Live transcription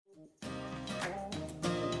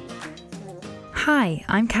Hi,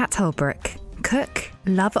 I'm Kat Holbrook, cook,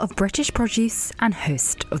 lover of British produce and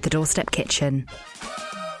host of The Doorstep Kitchen.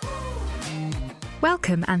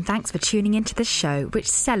 Welcome and thanks for tuning into this show which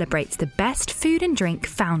celebrates the best food and drink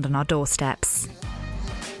found on our doorsteps.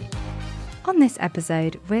 On this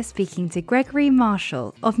episode, we're speaking to Gregorie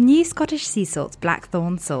Marshall of new Scottish sea salt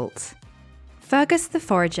Blackthorn salt. Fergus the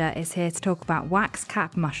forager is here to talk about wax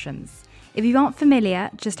cap mushrooms. If you aren't familiar,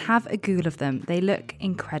 just have a Google of them. They look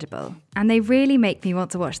incredible. And they really make me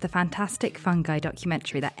want to watch the fantastic fungi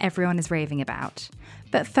documentary that everyone is raving about.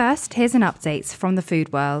 But first, here's an update from the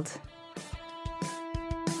food world.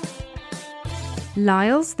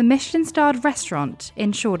 Lyle's, the Michelin-starred restaurant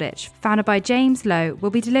in Shoreditch, founded by James Lowe,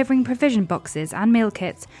 will be delivering provision boxes and meal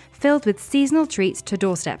kits filled with seasonal treats to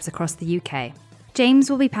doorsteps across the UK. James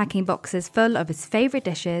will be packing boxes full of his favourite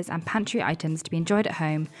dishes and pantry items to be enjoyed at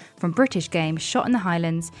home, from British game shot in the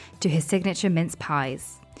Highlands to his signature mince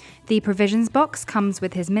pies. The provisions box comes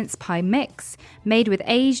with his mince pie mix, made with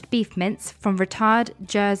aged beef mince from retired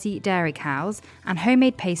Jersey dairy cows, and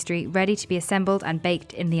homemade pastry ready to be assembled and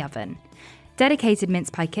baked in the oven. Dedicated mince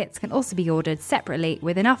pie kits can also be ordered separately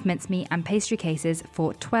with enough mincemeat and pastry cases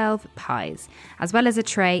for 12 pies, as well as a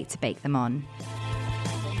tray to bake them on.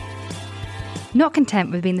 Not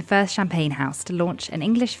content with being the first champagne house to launch an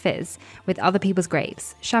English fizz with other people's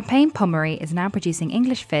grapes, Champagne Pommery is now producing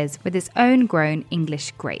English fizz with its own grown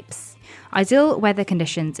English grapes. Ideal weather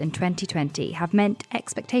conditions in 2020 have meant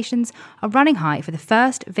expectations are running high for the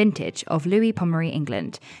first vintage of Louis Pommery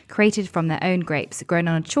England, created from their own grapes grown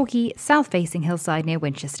on a chalky, south-facing hillside near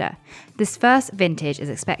Winchester. This first vintage is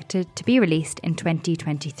expected to be released in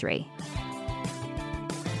 2023.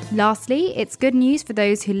 Lastly, it's good news for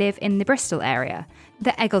those who live in the Bristol area.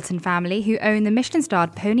 The Eggleton family, who own the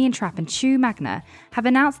Michelin-starred Pony and Trap and Chew Magna, have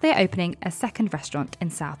announced they're opening a second restaurant in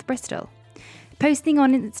South Bristol. Posting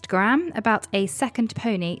on Instagram about a second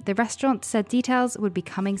pony, the restaurant said details would be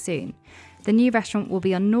coming soon. The new restaurant will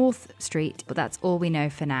be on North Street, but that's all we know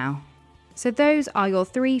for now. So those are your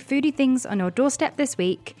 3 foodie things on your doorstep this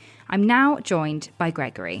week. I'm now joined by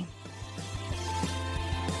Gregorie.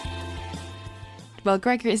 Well,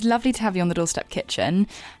 Gregorie, it's lovely to have you on the Doorstep Kitchen.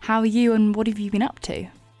 How are you and what have you been up to?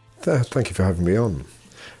 Thank you for having me on.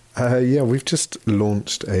 We've just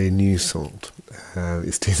launched a new salt.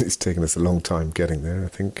 It's taken us a long time getting there, I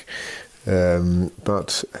think.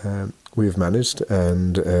 But we've managed,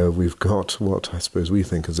 and we've got what I suppose we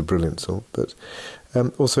think is a brilliant salt, but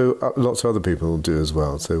also lots of other people do as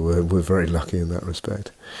well. So we're very lucky in that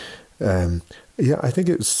respect. I think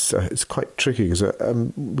it's quite tricky because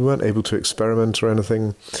we weren't able to experiment or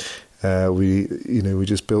anything. We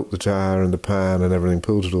just built the jar and the pan and everything,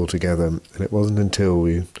 pulled it all together, and it wasn't until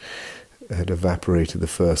we had evaporated the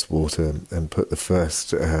first water and put the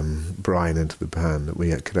first brine into the pan that we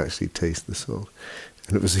could actually taste the salt.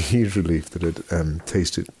 And it was a huge relief that it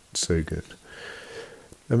tasted so good.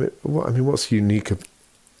 What's unique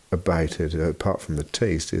about it, apart from the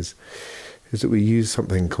taste, is that we use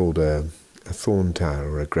something called a thorn tower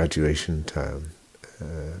or a graduation tower,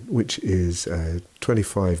 which is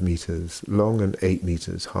 25 metres long and 8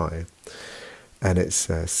 metres high, and it's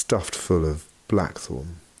stuffed full of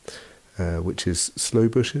blackthorn, which is sloe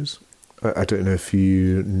bushes. I don't know if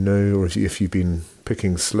you know or if you've been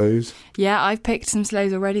picking sloes. Yeah, I've picked some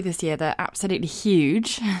sloes already this year. They're absolutely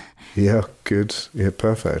huge. Yeah, good. Yeah,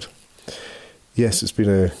 perfect. Yes, it's been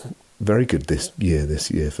a very good this year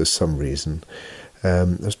for some reason.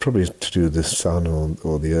 It's probably to do with the sun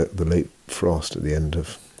or the late frost at the end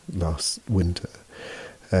of last winter.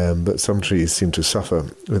 But some trees seem to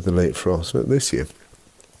suffer with the late frost this year.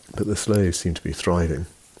 But the sloes seem to be thriving.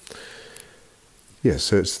 Yes,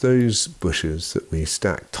 so it's those bushes that we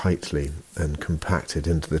stack tightly and compacted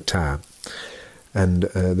into the tower. And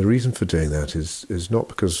the reason for doing that is not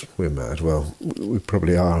because we're mad. Well, we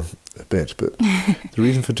probably are a bit, but the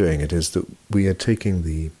reason for doing it is that we are taking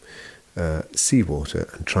the seawater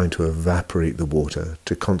and trying to evaporate the water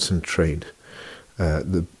to concentrate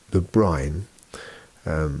the brine.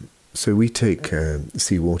 So we take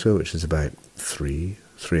seawater, which is about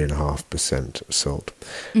 3.5% salt,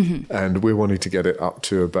 and we're wanting to get it up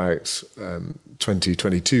to about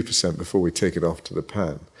 22% before we take it off to the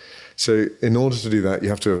pan. So in order to do that, you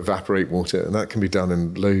have to evaporate water, and that can be done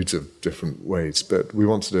in loads of different ways, but we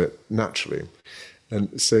want to do it naturally.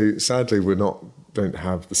 And so sadly, we don't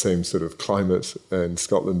have the same sort of climate in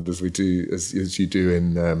Scotland as you do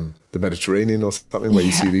in the Mediterranean or something, where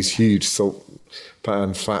you see these huge salt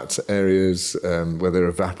pan flat areas where they're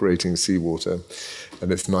evaporating seawater,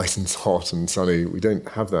 and it's nice and hot and sunny. We don't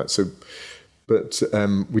have that. But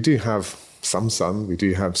we do have some sun, we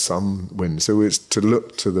do have some wind. So it's to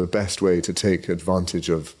look to the best way to take advantage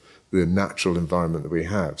of the natural environment that we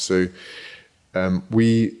have. So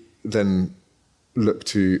we then look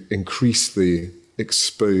to increase the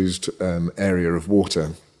exposed area of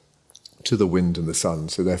water to the wind and the sun.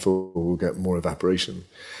 So therefore we'll get more evaporation.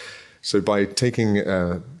 So by trickling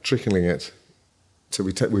it, so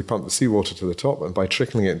we pump the seawater to the top, and by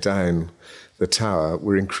trickling it down the tower,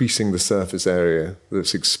 we're increasing the surface area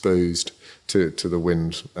that's exposed to the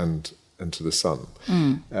wind and to the sun.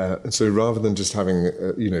 And so rather than just having,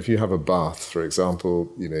 if you have a bath, for example,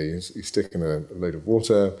 you stick in a load of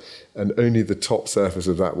water, and only the top surface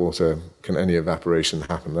of that water can any evaporation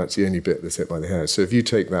happen. That's the only bit that's hit by the hair. So if you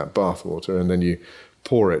take that bath water and then you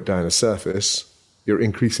pour it down a surface, you're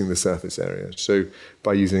increasing the surface area. So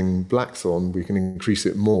by using Blackthorn, we can increase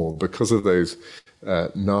it more because of those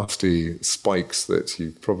nasty spikes that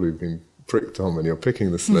you've probably been pricked on when you're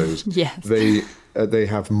picking the sloes. Yes. They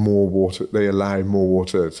have more water. They allow more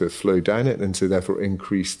water to flow down it, and so therefore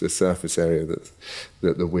increase the surface area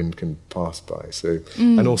that the wind can pass by. So,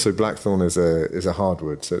 and also Blackthorn is a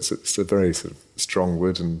hardwood, so it's a very sort of strong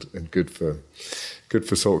wood and good for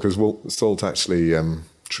salt, because salt actually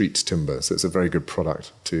treats timber, so it's a very good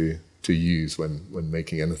product to use when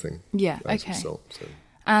making anything. Yeah. Okay. Salt, so.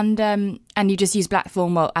 And you just use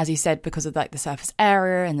Blackthorn, well, as you said, because of like the surface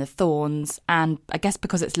area and the thorns, and I guess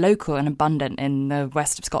because it's local and abundant in the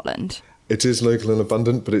west of Scotland. It is local and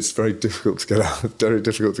abundant, but it's very difficult to get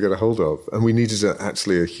a hold of, and we needed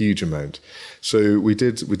actually a huge amount. So we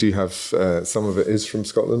do have some of it is from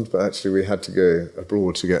Scotland, but actually we had to go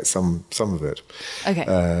abroad to get some of it.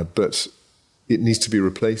 Okay. But it needs to be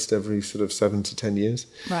replaced every sort of 7 to 10 years.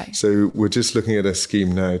 Right. So we're just looking at a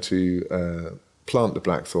scheme now to plant the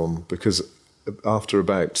Blackthorn, because after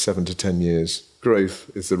about 7 to 10 years growth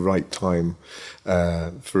is the right time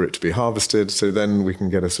for it to be harvested. So then we can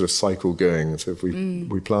get a sort of cycle going. So if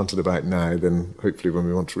we plant it about now, then hopefully when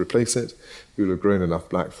we want to replace it, we will have grown enough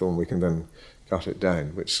Blackthorn, we can then cut it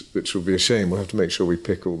down, which will be a shame. We'll have to make sure we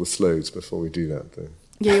pick all the sloes before we do that, though.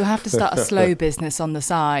 Yeah, you'll have to start a sloe business on the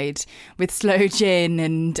side with sloe gin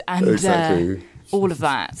and exactly. All of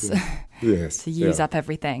that. Yes. To use up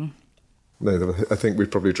everything. No, I think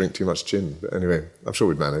we'd probably drink too much gin. But anyway, I'm sure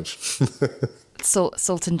we'd manage.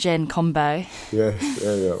 Salt and gin combo. Yeah.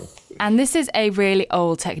 And this is a really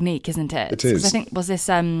old technique, isn't it? It is. Because I think, was this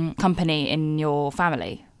company in your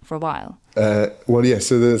family for a while? Well, yeah,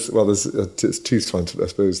 so there's two sides, I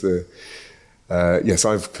suppose. Yes,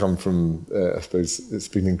 I've come from, I suppose it's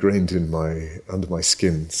been ingrained under my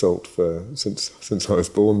skin, salt since I was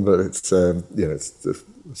born, but it's the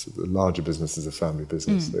larger business is a family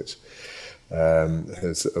business, which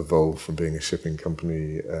has evolved from being a shipping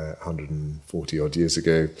company 140 odd years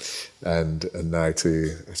ago, and now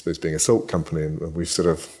to, I suppose, being a salt company. And we've sort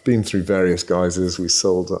of been through various guises. We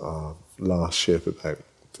sold our last ship about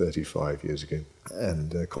 35 years ago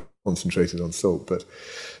and concentrated on salt. But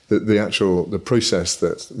the process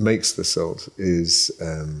that makes the salt is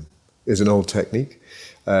an old technique.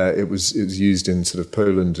 It was used in sort of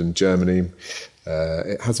Poland and Germany.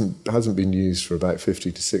 It hasn't been used for about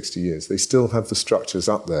 50 to 60 years. They still have the structures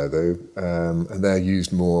up there, though, and they're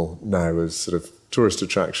used more now as sort of tourist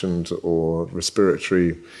attractions or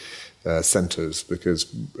respiratory centres, because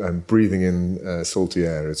breathing in salty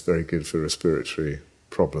air is very good for respiratory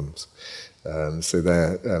problems. So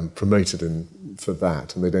they're promoted for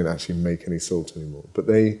that, and they don't actually make any salt anymore. But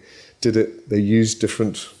they used a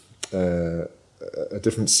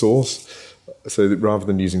different source. So that rather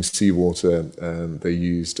than using seawater, they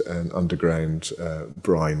used an underground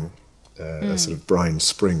brine, a sort of brine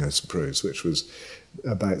spring, I suppose, which was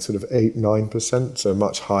about sort of 8-9%, so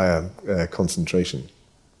much higher concentration.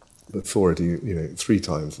 Before it, 3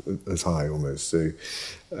 times as high almost. So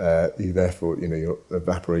you're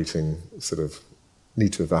evaporating,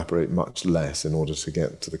 need to evaporate much less in order to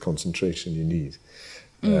get to the concentration you need.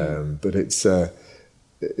 But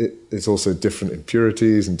it's also different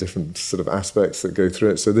impurities and different sort of aspects that go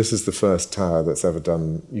through it. So this is the first tower that's ever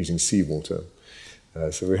done using seawater.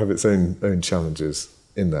 So we have its own challenges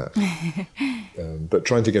in that. But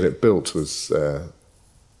trying to get it built was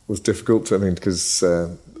difficult. I mean, because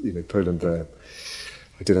Poland,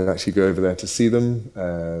 I did actually go over there to see them,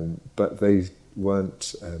 but they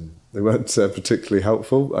weren't particularly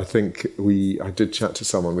helpful. I think I did chat to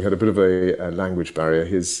someone. We had a bit of a language barrier.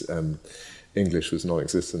 His English was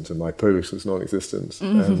non-existent and my Polish was non-existent.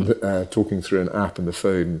 And talking through an app on the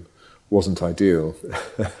phone wasn't ideal.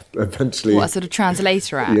 Eventually, what, a sort of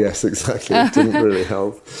translator app? Yes, exactly. It didn't really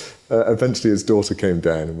help. Eventually his daughter came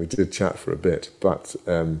down and we did chat for a bit, but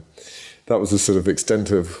that was the sort of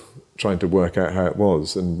extent of trying to work out how it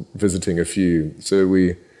was and visiting a few. So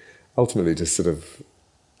we ultimately just sort of,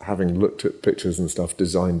 having looked at pictures and stuff,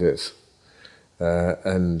 designed it.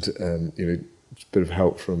 And a bit of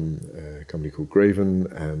help from a company called Gregorie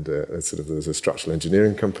and there's a structural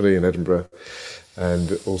engineering company in Edinburgh,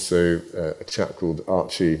 and also a chap called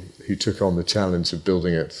Archie who took on the challenge of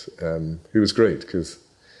building it, who was great because,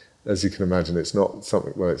 as you can imagine, it's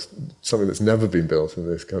something that's never been built in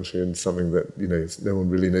this country and something that no one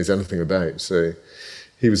really knows anything about. So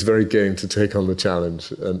he was very game to take on the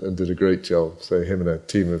challenge and did a great job. So him and a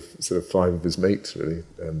team of sort of 5 of his mates really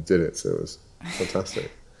did it. So it was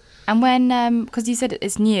fantastic. And when, because you said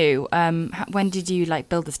it's new, when did you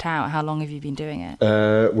build this tower? How long have you been doing it?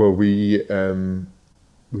 Well, we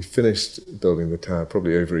finished building the tower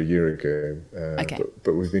probably over a year ago. Okay.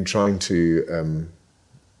 But we've been trying to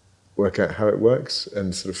work out how it works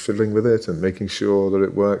and sort of fiddling with it and making sure that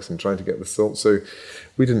it works and trying to get the salt. So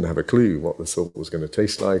we didn't have a clue what the salt was going to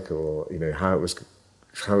taste like, or how it was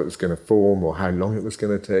going to form, or how long it was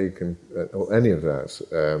going to take, or any of that.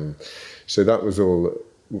 So that was all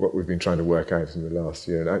what we've been trying to work out in the last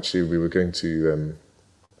year. And actually we were going to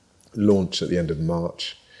launch at the end of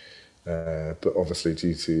March, but obviously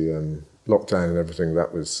due to lockdown and everything,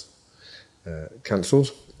 that was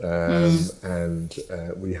cancelled. And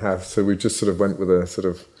we just sort of went with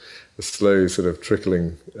a slow sort of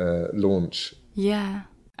trickling launch. Yeah.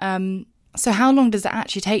 So how long does it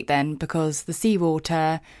actually take then? Because the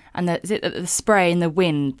seawater and the spray and the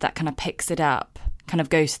wind that kind of picks it up kind of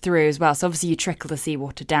goes through as well. So obviously you trickle the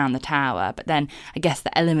seawater down the tower, but then I guess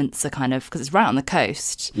the elements are kind of, because it's right on the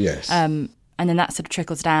coast. Yes. And then that sort of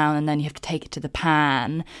trickles down, and then you have to take it to the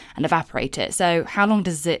pan and evaporate it. So how long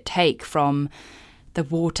does it take from the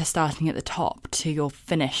water starting at the top to your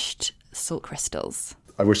finished salt crystals?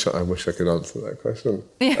 I wish I could answer that question.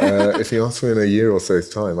 If you ask me in a year or so's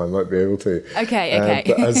time, I might be able to. Okay.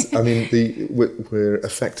 But we're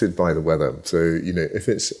affected by the weather. So, if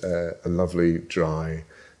it's a lovely, dry,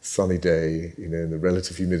 sunny day, and the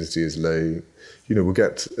relative humidity is low, we'll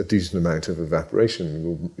get a decent amount of evaporation.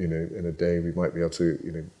 We'll, in a day, we might be able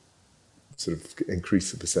to, sort of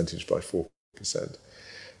increase the percentage by 4%.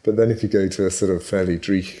 But then if you go to a sort of fairly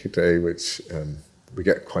dreary day, which we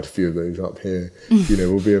get quite a few of those up here,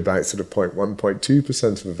 we'll be about sort of 0.1,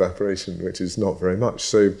 0.2% of evaporation, which is not very much.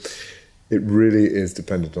 So it really is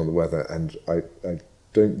dependent on the weather, and I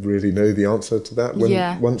don't really know the answer to that.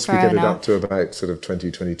 Once we get it up to about sort of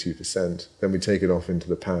 20, 22%, then we take it off into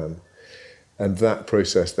the pan, and that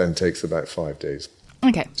process then takes about 5 days.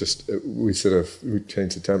 Okay. We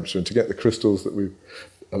change the temperature, and to get the crystals that we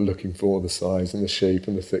are looking for, the size and the shape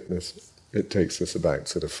and the thickness, it takes us about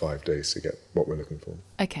sort of 5 days to get what we're looking for.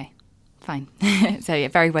 Okay, fine. So yeah,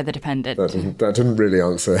 very weather dependent. That didn't really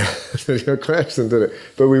answer your question, did it?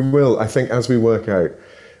 But we will, I think, as we work out,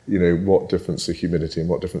 what difference the humidity and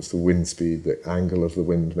what difference the wind speed, the angle of the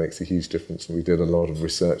wind makes a huge difference. And we did a lot of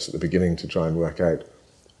research at the beginning to try and work out,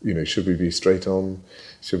 should we be straight on?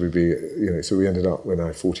 Should we be, so we ended up, we're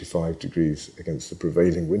now 45 degrees against the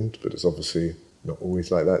prevailing wind, but it's obviously not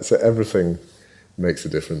always like that. So everything makes a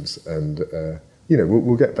difference, and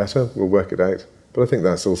we'll get better, we'll work it out. But I think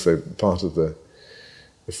that's also part of the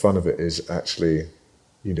fun of it, is actually,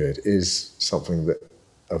 it is something that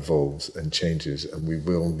evolves and changes, and we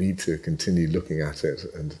will need to continue looking at it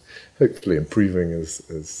and hopefully improving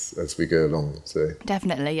as we go along. So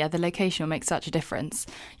definitely, yeah, the location will make such a difference.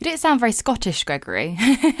 You don't sound very Scottish, Gregorie.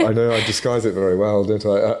 I know, I disguise it very well, don't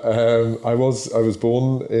I? I was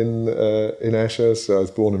born in Ayrshire, so I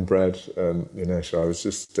was born and bred in Ayrshire. I was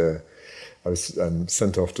just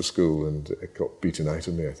sent off to school, and it got beaten out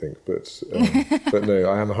of me, I think. But no,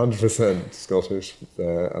 I am 100% Scottish,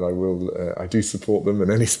 and I do support them on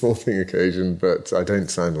any sporting occasion, but I don't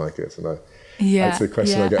sound like it. And that's a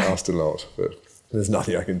question I get asked a lot, but there's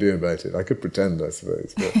nothing I can do about it. I could pretend, I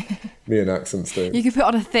suppose, but me and accents don't. You could put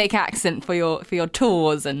on a thick accent for your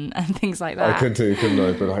tours and things like that. I could do, couldn't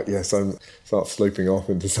I? But I'm start sloping off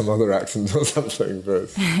into some other accent or something.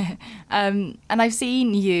 But and I've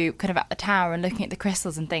seen you kind of at the tower and looking at the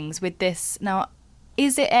crystals and things with this. Now,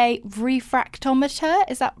 is it a refractometer?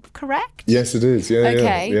 Is that correct? Yes, it is. Yeah,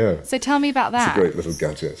 okay. Yeah. So tell me about that. It's a great little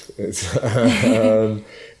gadget. It's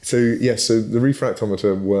So the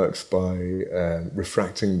refractometer works by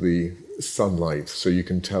refracting the sunlight, so you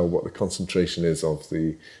can tell what the concentration is of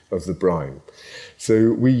the brine.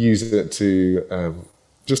 So we use it to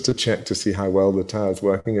just to check to see how well the tower's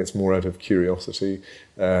working. It's more out of curiosity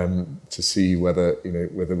to see whether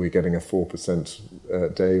we're getting a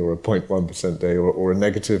 4% day or a 0.1% day or a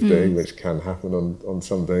negative day, which can happen on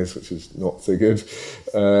some days, which is not so good.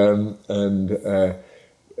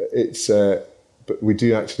 it's but we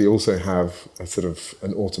do actually also have a sort of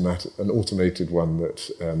an automated one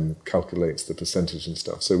that calculates the percentage and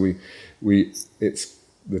stuff. So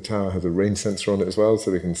the tower has a rain sensor on it as well,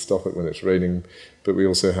 so we can stop it when it's raining. But we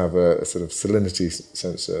also have a sort of salinity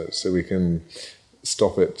sensor, so we can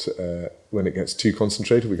stop it when it gets too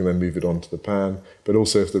concentrated. We can then move it onto the pan. But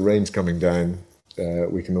also, if the rain's coming down,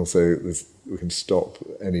 we can stop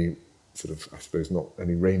any sort of, I suppose, not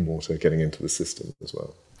any rainwater getting into the system as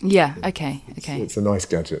well. Yeah. Okay. It's a nice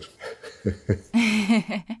gadget. In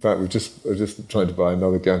fact, we're just trying to buy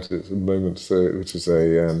another gadget at the moment, which is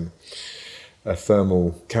a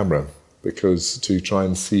thermal camera, because to try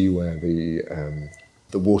and see where the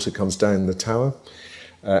water comes down the tower,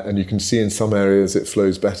 and you can see in some areas it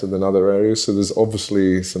flows better than other areas. So there's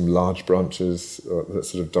obviously some large branches that's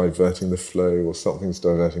sort of diverting the flow, or something's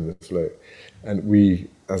diverting the flow, and we,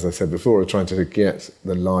 as I said before, are trying to get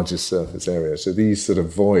the largest surface area. So these sort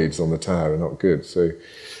of voids on the tower are not good. So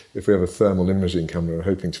if we have a thermal imaging camera, we're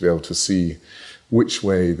hoping to be able to see which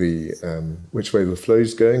way the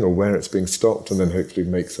flow's going, or where it's being stopped, and then hopefully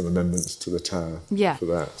make some amendments to the tower for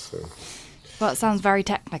that. So. Well, it sounds very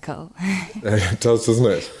technical. It does, doesn't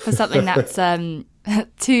it? For something that's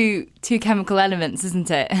two chemical elements,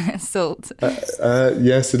 isn't it? Salt.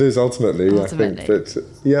 Yes, it is ultimately. I think, but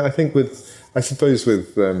I think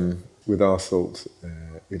with our salt,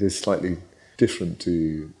 it is slightly different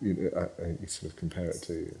to, you sort of compare it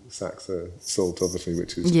to Saxa salt, obviously,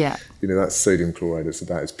 which is, that's sodium chloride. It's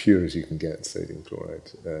about as pure as you can get sodium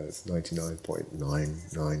chloride. It's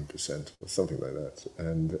 99.99% or something like that.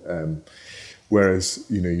 And whereas,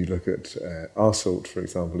 you look at our salt, for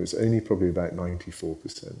example, it's only probably about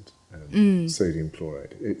 94% sodium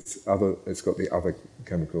chloride. It's got the other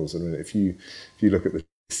chemicals. And if you look at the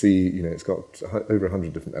sea, it's got over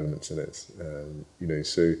 100 different elements in it.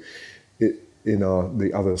 So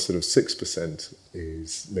the other sort of 6%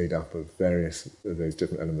 is made up of various of those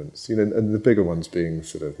different elements, and the bigger ones being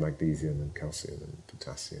sort of magnesium and calcium and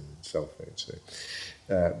potassium and sulfate. So,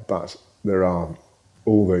 but there are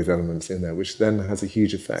all those elements in there, which then has a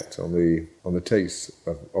huge effect on the taste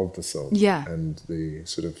of the salt, and the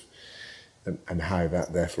sort of and how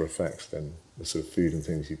that therefore affects then the sort of food and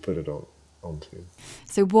things you put it onto.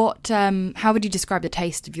 So, how would you describe the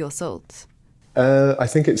taste of your salt? I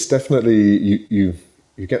think it's definitely you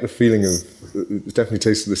get the feeling of, it's definitely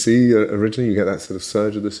taste of the sea originally. You get that sort of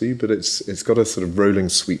surge of the sea, but it's got a sort of rolling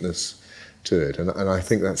sweetness to it, and I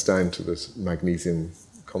think that's down to this magnesium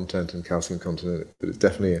content and calcium content in it. But it's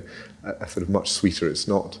definitely a sort of much sweeter. It's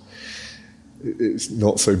not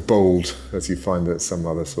so bold as you find that some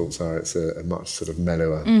other salts are. It's a much sort of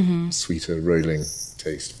mellower, sweeter, rolling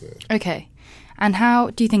taste for it. Okay. And how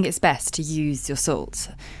do you think it's best to use your salt?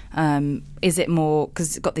 Is it more, because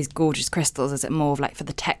it's got these gorgeous crystals, is it more of like for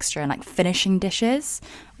the texture and like finishing dishes?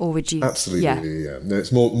 Or would you... Absolutely, yeah. No,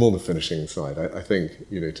 it's more the finishing side. I think,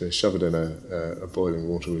 to shove it in a boiling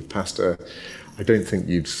water with pasta, I don't think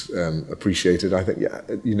you'd appreciate it. I think,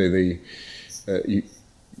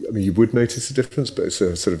 you would notice a difference, but it's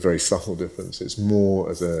a sort of very subtle difference. It's more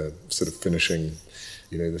as a sort of finishing,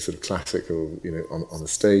 the sort of classical, on a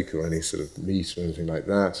steak or any sort of meat or anything like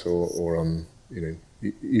that, or on,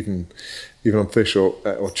 even on fish or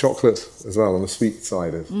chocolate as well, on the sweet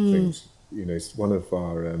side of things. It's one of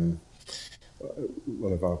our,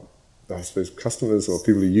 I suppose, customers or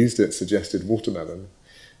people who used it suggested watermelon,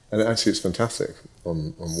 and actually it's fantastic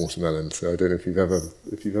on watermelon. So I don't know if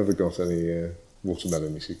you've ever got any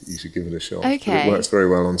watermelon, you should give it a shot. Okay. But it works very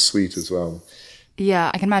well on sweet as well.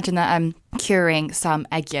 Yeah, I can imagine that curing some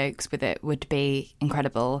egg yolks with it would be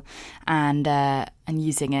incredible, and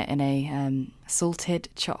using it in a salted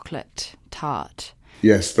chocolate tart.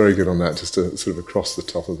 Yes, very good on that, just to sort of across the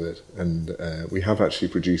top of it. And we have actually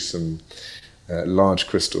produced some large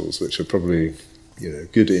crystals, which are probably a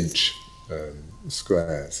good inch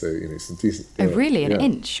square. So some decent. Oh, really? An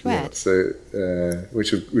inch square? Yeah. So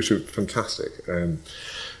which are fantastic.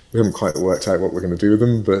 We haven't quite worked out what we're going to do with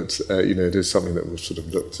them, but it is something that we'll sort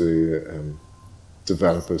of look to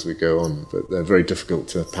develop as we go on. But they're very difficult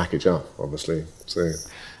to package up, obviously. So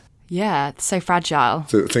yeah, it's so fragile.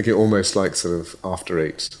 So thinking almost like sort of After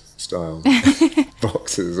Eight style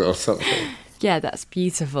boxes or something. Yeah, that's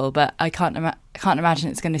beautiful, but I can't imagine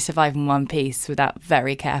it's going to survive in one piece without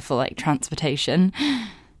very careful transportation.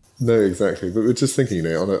 No, exactly. But we're just thinking,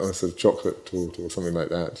 on a sort of chocolate tort or something like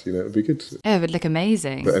that, it would be good. Yeah, it would look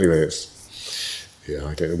amazing. But anyway,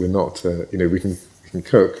 I don't know. We're not, we can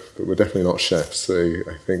cook, but we're definitely not chefs. So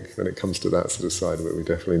I think when it comes to that sort of side of it, we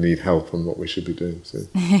definitely need help on what we should be doing. So.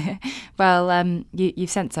 Well,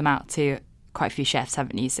 you've sent some out to quite a few chefs,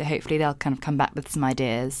 haven't you? So hopefully they'll kind of come back with some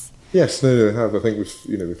ideas. Yes, no, we have. I think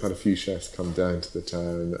we've had a few chefs come down to the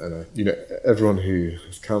town, and everyone who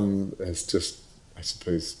has come has just, I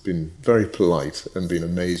suppose, been very polite and been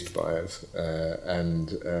amazed by it, and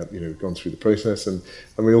gone through the process, and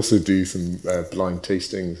we also do some blind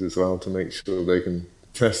tastings as well to make sure they can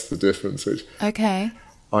test the difference, which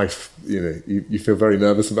you feel very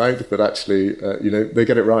nervous about, but actually they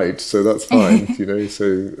get it right, so that's fine.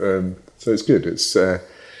 So it's good.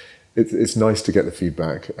 It's nice to get the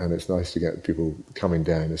feedback, and it's nice to get people coming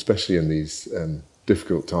down, especially in these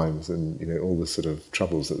difficult times, and all the sort of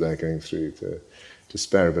troubles that they're going through. To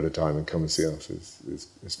spare a bit of time and come and see us is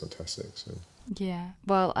fantastic. So. Yeah.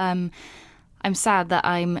 Well, I'm sad that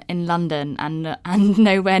I'm in London and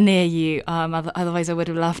nowhere near you. Otherwise, I would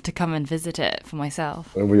have loved to come and visit it for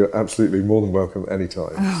myself. And we are absolutely more than welcome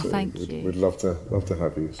anytime. Oh, thank you. We'd love to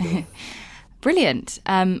have you. So. Brilliant.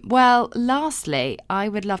 Well, lastly, I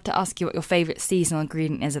would love to ask you what your favourite seasonal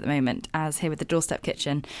ingredient is at the moment, as here with the Doorstep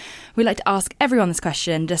Kitchen. We like to ask everyone this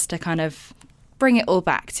question just to kind of bring it all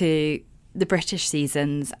back to the British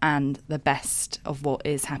seasons and the best of what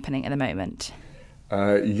is happening at the moment.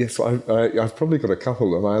 Yes, I've probably got a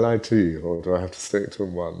couple. Am I allowed two, or do I have to stick to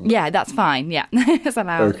one? Yeah, that's fine. Yeah, it's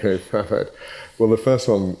allowed. Okay, perfect. Well, the first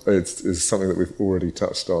one is something that we've already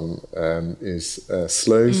touched on, is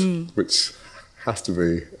sloes, which has to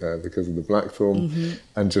be because of the Blackthorn,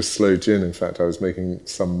 and just sloe gin. In fact, I was making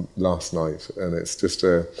some last night, and it's just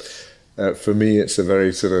for me, it's a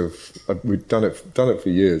very sort of, we've done it for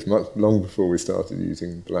years, much long before we started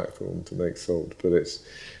using Blackthorn to make salt. But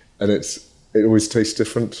it always tastes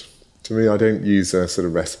different to me. I don't use a sort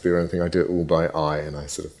of recipe or anything. I do it all by eye, and I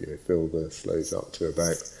sort of fill the sloes up to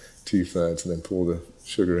about 2/3, and then pour the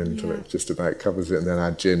sugar into it. Just about covers it, and then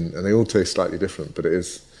add gin, and they all taste slightly different. But it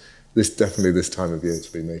is definitely this time of year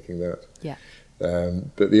to be making that. Yeah.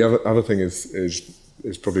 But the other thing is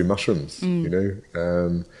probably mushrooms.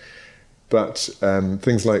 But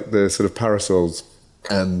things like the sort of parasols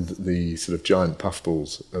and the sort of giant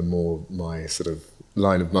puffballs are more my sort of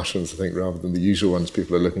line of mushrooms, I think, rather than the usual ones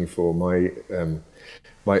people are looking for. My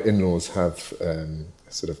in-laws have a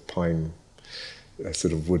sort of pine,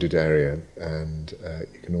 sort of wooded area, and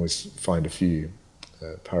you can always find a few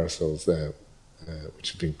parasols there,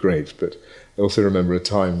 which have been great. But I also remember a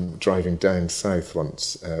time driving down south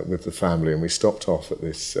once with the family, and we stopped off at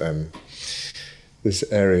this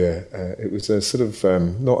area. It was a sort of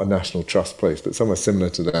not a National Trust place, but somewhere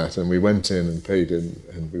similar to that. And we went in and paid in,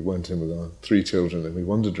 and we went in with our 3 children, and we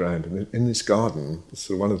wandered around. And in this garden,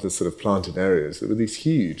 sort of one of the sort of planted areas, there were these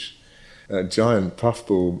huge, giant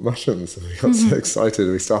puffball mushrooms. And we got so excited,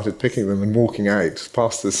 we started picking them and walking out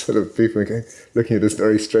past the sort of people and looking at us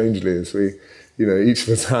very strangely as we, each of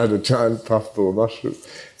us had a giant puffball mushroom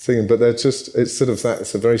singing. But they're just, it's sort of that,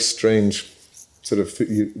 it's a very strange sort of,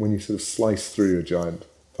 when you sort of slice through a giant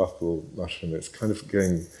puffball mushroom, it's kind of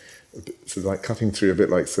going sort of like cutting through a bit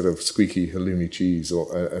like sort of squeaky halloumi cheese,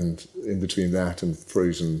 and in between that and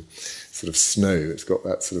frozen sort of snow, it's got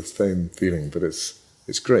that sort of same feeling. But it's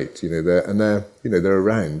great, they're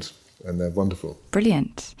around and they're wonderful.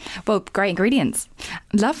 Brilliant. Well, great ingredients.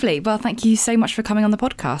 Lovely. Well, thank you so much for coming on the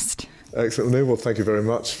podcast. Excellent. No, well, thank you very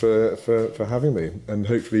much for having me, and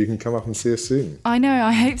hopefully you can come up and see us soon. I know,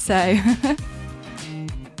 I hope so.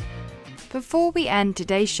 Before we end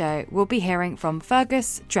today's show, we'll be hearing from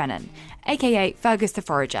Fergus Drennan, aka Fergus the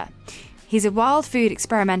Forager. He's a wild food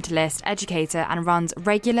experimentalist, educator, and runs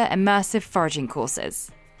regular immersive foraging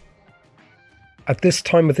courses. At this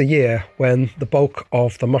time of the year, when the bulk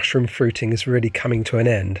of the mushroom fruiting is really coming to an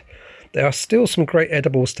end, there are still some great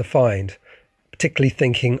edibles to find, particularly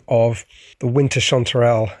thinking of the winter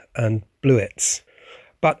chanterelle and bluets.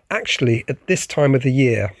 But actually, at this time of the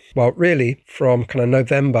year, well, really from kind of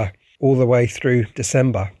November all the way through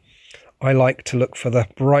December, I like to look for the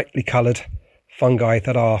brightly coloured fungi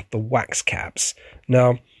that are the wax caps.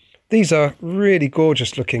 Now, these are really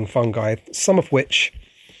gorgeous looking fungi, some of which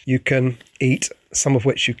you can eat, some of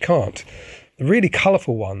which you can't. The really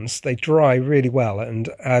colourful ones, they dry really well and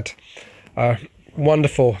add a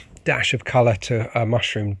wonderful dash of colour to a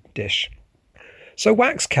mushroom dish. So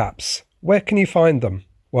wax caps, where can you find them?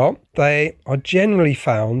 Well, they are generally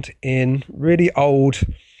found in really old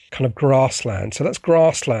kind of grassland. So that's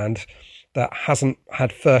grassland that hasn't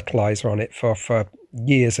had fertiliser on it for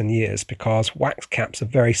years and years, because wax caps are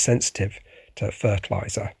very sensitive to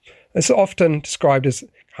fertiliser. It's often described as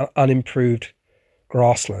unimproved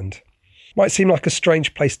grassland. Might seem like a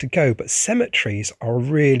strange place to go, but cemeteries are a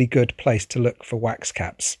really good place to look for wax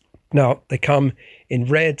caps. Now, they come in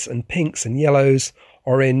reds and pinks and yellows,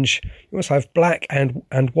 orange. You also have black and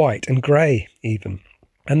white and grey even.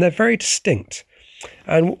 And they're very distinct.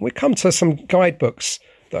 And we come to some guidebooks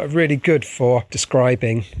that are really good for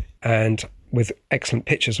describing and with excellent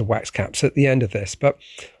pictures of wax caps at the end of this. But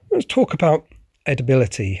let's talk about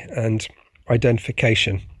edibility and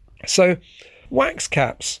identification. So wax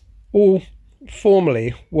caps all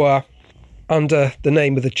formerly were under the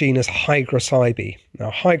name of the genus Hygrocybe.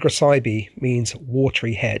 Now, Hygrocybe means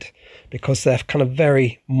watery head because they're kind of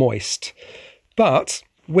very moist. But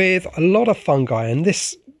with a lot of fungi, and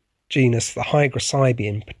this genus, the Hygrocybe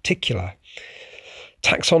in particular,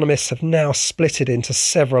 taxonomists have now split it into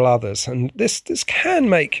several others. And this can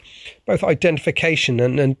make both identification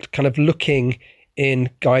and kind of looking in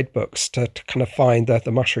guidebooks to kind of find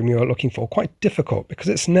the mushroom you're looking for quite difficult, because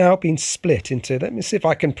it's now been split into, let me see if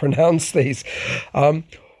I can pronounce these,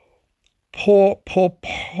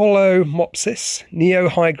 Porpolomopsis,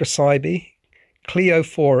 Neohygrocybe,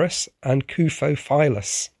 Cleophorus, and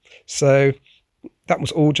Cuphophilus. So that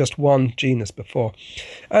was all just one genus before.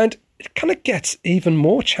 And it kind of gets even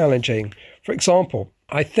more challenging. For example,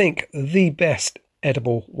 I think the best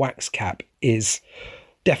edible wax cap is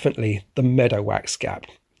definitely the meadow wax cap.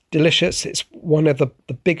 Delicious. It's one of the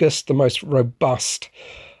biggest, the most robust,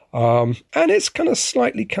 and it's kind of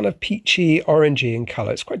slightly kind of peachy, orangey in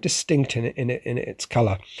colour. It's quite distinct in its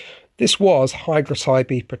colour. This was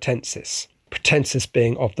Hygrocybe pratensis. Pratensis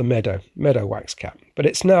being of the meadow wax cap, but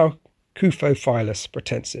it's now Cuphophilus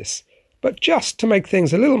pratensis. But just to make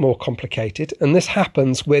things a little more complicated, and this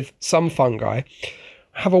happens with some fungi,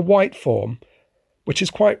 have a white form, which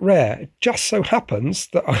is quite rare. It just so happens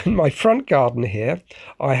that in my front garden here,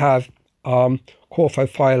 I have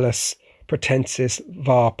Cuphophilus pratensis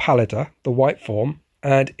var pallida, the white form,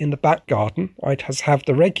 and in the back garden, I just have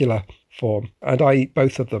the regular form, and I eat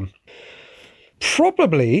both of them.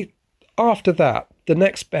 Probably after that, the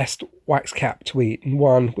next best wax cap to eat, and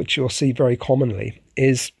one which you'll see very commonly,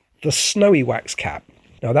 is the snowy wax cap.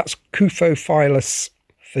 Now that's Cuphophilus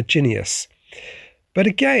virginius. But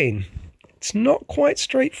again, it's not quite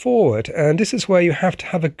straightforward, and this is where you have to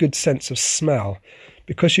have a good sense of smell,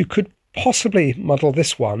 because you could possibly muddle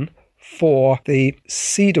this one for the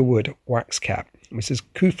cedarwood wax cap, which is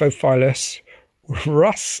Cuphophilus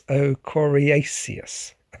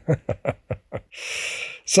russocoriaceus.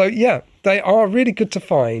 So yeah, they are really good to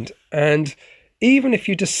find, and even if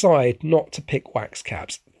you decide not to pick wax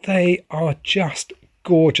caps, they are just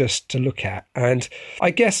gorgeous to look at. And I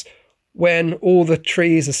guess when all the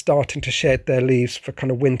trees are starting to shed their leaves for kind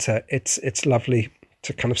of winter, it's lovely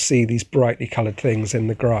to kind of see these brightly coloured things in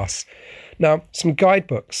the grass. Now, some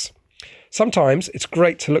guidebooks. Sometimes it's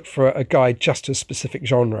great to look for a guide just to a specific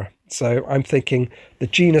genre. So I'm thinking the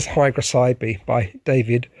genus Hygrocybe by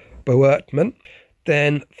David Boertman.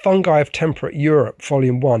 Then Fungi of Temperate Europe,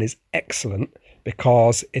 Volume 1 is excellent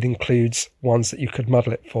because it includes ones that you could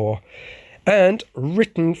muddle it for. And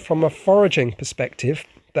written from a foraging perspective,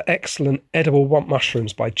 the excellent Edible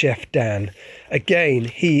Mushrooms by Jeff Dan. Again,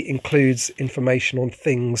 he includes information on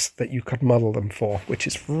things that you could muddle them for, which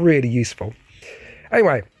is really useful.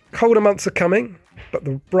 Anyway, colder months are coming, but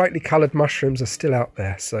the brightly coloured mushrooms are still out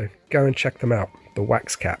there, so go and check them out, the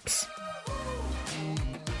wax caps.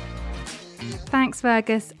 Thanks,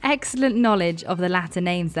 Fergus. Excellent knowledge of the Latin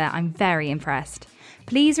names there. I'm very impressed.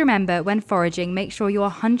 Please remember, when foraging, make sure you're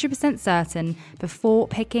 100% certain before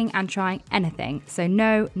picking and trying anything, so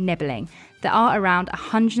no nibbling. There are around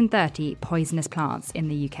 130 poisonous plants in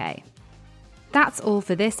the UK. That's all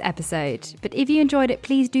for this episode, but if you enjoyed it,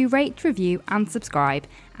 please do rate, review and subscribe,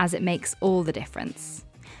 as it makes all the difference.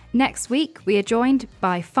 Next week, we are joined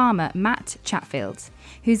by farmer Matt Chatfield,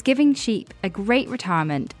 who's giving sheep a great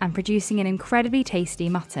retirement and producing an incredibly tasty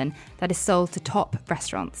mutton that is sold to top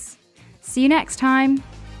restaurants. See you next time!